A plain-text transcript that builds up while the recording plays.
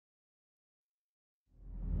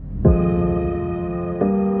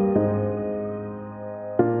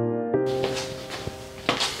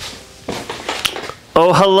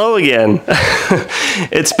Oh, hello again.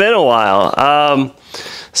 It's been a while.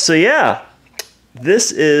 So yeah,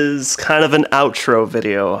 this is kind of an outro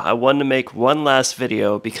video. I wanted to make one last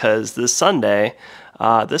video because this Sunday,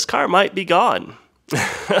 this car might be gone.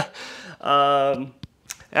 um,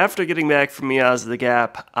 After getting back from Miata the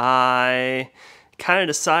Gap, I kind of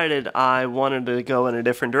decided I wanted to go in a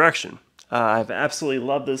different direction. I've absolutely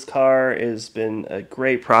loved this car. It's been a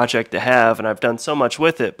great project to have, and I've done so much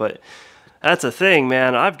with it, but that's the thing,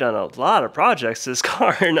 man. I've done a lot of projects this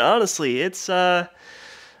car, and honestly, it's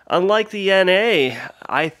unlike the NA.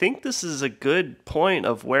 I think this is a good point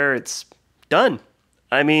of where it's done.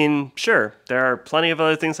 I mean, sure, there are plenty of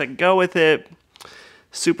other things that can go with it,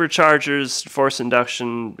 superchargers, force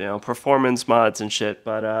induction, performance mods and shit.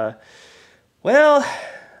 But well,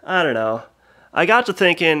 I don't know. I got to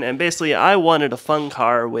thinking, and basically, I wanted a fun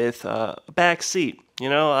car with a back seat.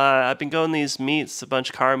 I've been going to these meets, a bunch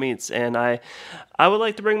of car meets, and I would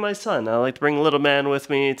like to bring my son. I like to bring little man with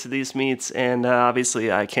me to these meets, and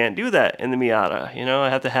obviously I can't do that in the Miata. I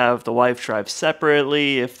have to have the wife drive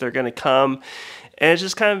separately if they're going to come, and it's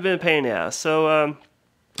just kind of been a pain in the ass. So,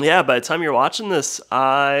 yeah, by the time you're watching this,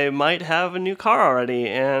 I might have a new car already,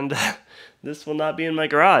 and this will not be in my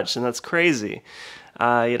garage, and that's crazy.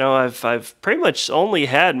 I've pretty much only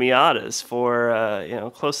had Miatas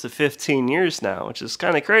for close to 15 years now, which is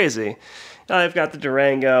kind of crazy. I've got the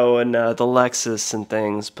Durango and the Lexus and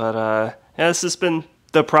things, but yeah, this has been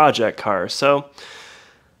the project car. So,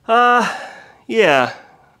 yeah,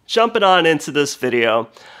 jumping on into this video,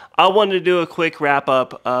 I wanted to do a quick wrap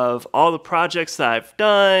up of all the projects that I've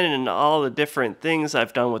done and all the different things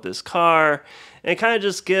I've done with this car, and kind of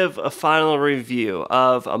just give a final review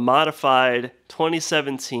of a modified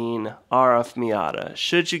 2017 RF Miata.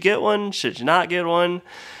 Should you get one? Should you not get one?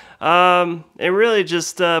 And really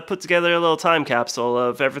just put together a little time capsule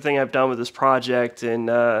of everything I've done with this project and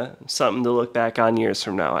something to look back on years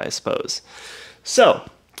from now, I suppose. So,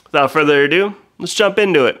 without further ado, let's jump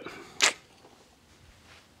into it.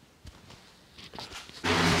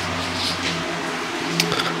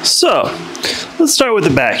 So, let's start with the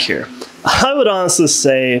back here. I would honestly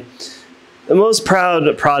say the most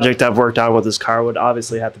proud project I've worked on with this car would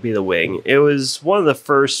obviously have to be the wing. It was one of the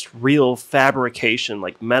first real fabrication,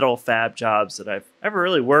 like metal fab jobs that I've ever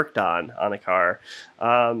really worked on a car.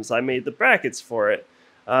 So I made the brackets for it.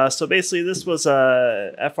 So basically this was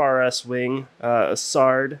a FRS wing, a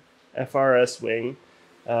SARD FRS wing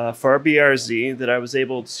for a BRZ that I was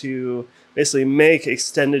able to basically make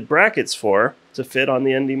extended brackets for to fit on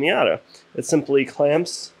the ND Miata. It simply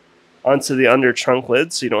clamps onto the under trunk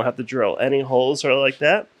lid, so you don't have to drill any holes or like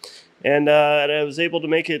that. And I was able to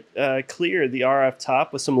make it clear the RF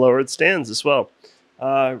top with some lowered stands as well.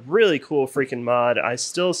 Really cool freaking mod. I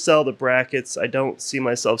still sell the brackets. I don't see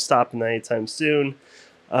myself stopping anytime soon.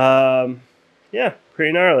 Yeah,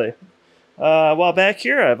 pretty gnarly. While back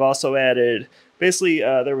here, I've also added, basically,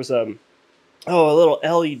 there was a little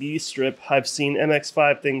LED strip. I've seen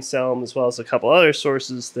MX5 things sell them, as well as a couple other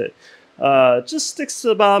sources that just sticks to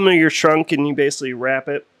the bottom of your trunk, and you basically wrap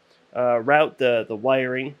it, route the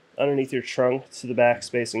wiring underneath your trunk to the back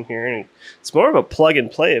spacing here, and it's more of a plug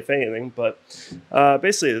and play if anything, but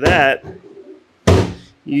basically that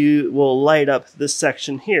you will light up this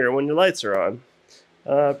section here when your lights are on.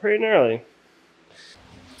 Pretty gnarly.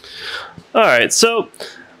 Alright, so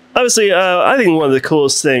obviously I think one of the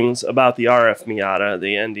coolest things about the RF Miata,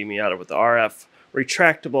 the ND Miata with the RF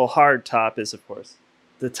retractable hardtop, is of course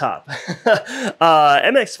the top.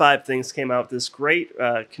 MX5 things came out with this great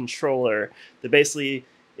controller that basically,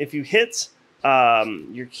 if you hit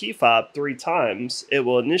your key fob 3 times, it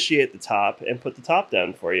will initiate the top and put the top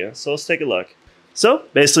down for you. So let's take a look. So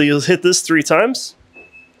basically you'll hit this 3 times,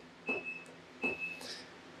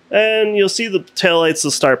 and you'll see the taillights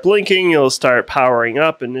will start blinking, you'll start powering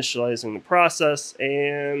up, initializing the process,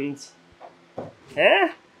 and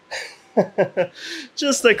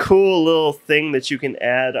just a cool little thing that you can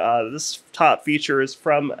add. This top feature is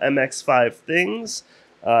from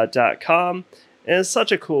mx5things.com, and it's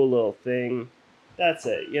such a cool little thing. That's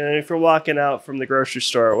it. If you're walking out from the grocery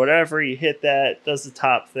store or whatever, you hit that, does the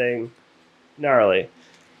top thing. Gnarly.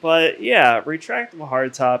 But yeah, retractable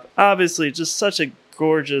hardtop. Obviously, just such a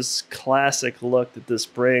gorgeous classic look that this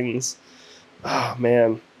brings. Oh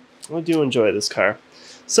man, I do enjoy this car.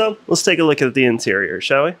 So let's take a look at the interior,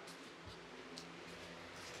 shall we?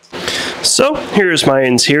 So here's my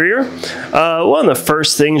interior. One of the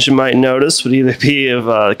first things you might notice would either be of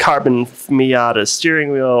carbon Miata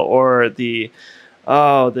steering wheel or the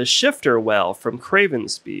shifter well from Craven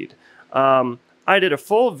Speed. I did a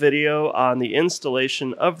full video on the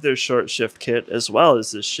installation of their short shift kit as well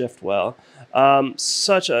as this shift well.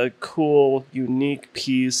 Such a cool, unique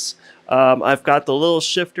piece. I've got the little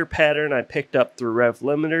shifter pattern I picked up through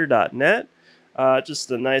revlimiter.net.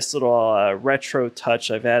 Just a nice little retro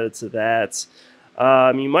touch I've added to that.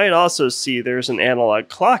 You might also see there's an analog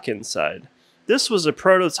clock inside. This was a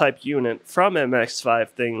prototype unit from MX5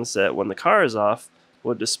 things that when the car is off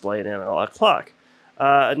would display an analog clock.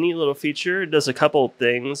 A neat little feature. It does a couple of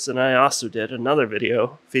things, and I also did another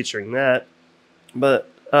video featuring that. But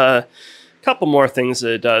a couple more things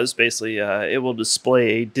that it does. Basically, it will display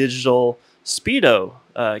a digital speedo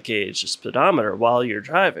gauge, a speedometer, while you're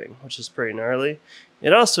driving, which is pretty gnarly.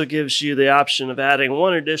 It also gives you the option of adding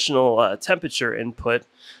one additional temperature input,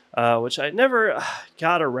 which I never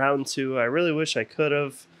got around to. I really wish I could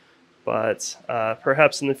have, but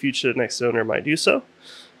perhaps in the future the next owner might do so.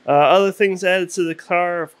 Other things added to the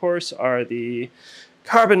car, of course, are the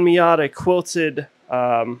carbon Miata quilted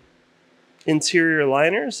interior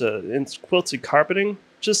liners, quilted carpeting.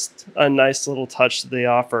 Just a nice little touch that they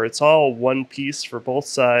offer. It's all one piece for both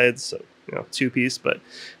sides, so, two piece, but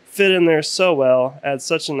fit in there so well. Adds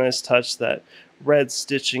such a nice touch that red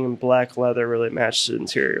stitching and black leather really match the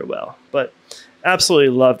interior well. But absolutely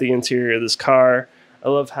love the interior of this car. I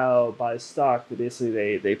love how by stock,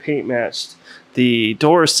 basically they paint matched the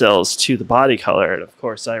door sills to the body color, and of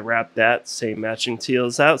course I wrapped that same matching teal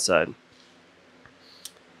as outside.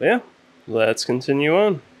 But yeah, let's continue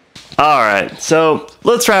on. Alright, so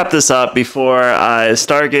let's wrap this up before I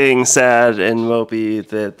start getting sad and mopey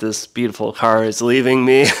that this beautiful car is leaving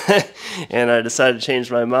me and I decided to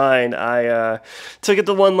change my mind. I took it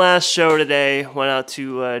to one last show today, went out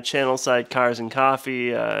to Channel Side Cars and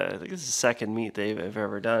Coffee. I think this is the second meet they've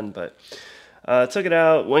ever done, but took it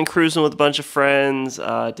out, went cruising with a bunch of friends,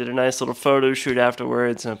 did a nice little photo shoot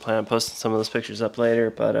afterwards, and I plan on posting some of those pictures up later,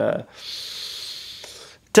 but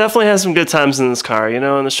definitely had some good times in this car,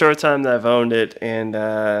 in the short time that I've owned it, and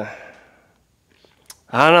I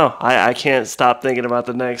don't know, I can't stop thinking about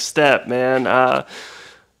the next step, man.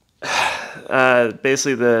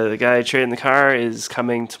 Basically, the guy trading the car is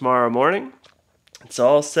coming tomorrow morning. It's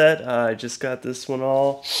all set. I just got this one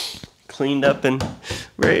all cleaned up and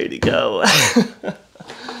ready to go.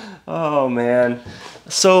 Oh, man.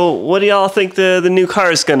 So, what do y'all think the new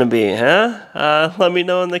car is gonna be, huh? Let me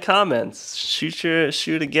know in the comments. Shoot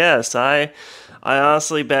a guess. I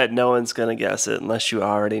honestly bet no one's gonna guess it unless you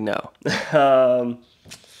already know.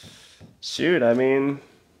 Shoot, I mean,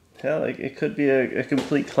 hell, it could be a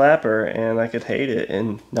complete clapper, and I could hate it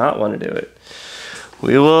and not want to do it.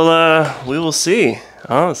 We will see.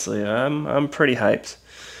 Honestly, I'm pretty hyped.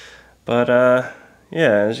 But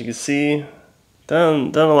yeah, as you can see,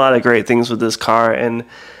 done a lot of great things with this car, and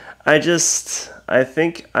I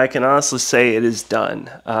think I can honestly say it is done.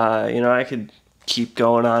 I could keep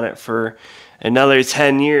going on it for another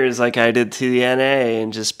 10 years like I did to the NA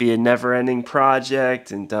and just be a never-ending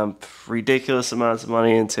project and dump ridiculous amounts of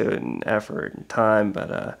money into it and effort and time,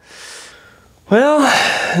 but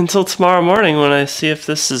well, until tomorrow morning when I see if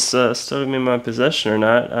this is still in my possession or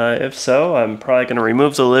not. If so, I'm probably going to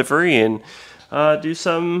remove the livery and do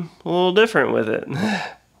something a little different with it.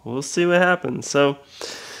 We'll see what happens. So,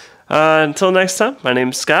 until next time, my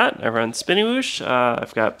name's Scott. I run Spinny Whoosh.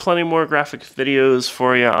 I've got plenty more graphic videos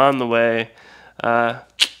for you on the way.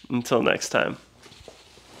 Until next time.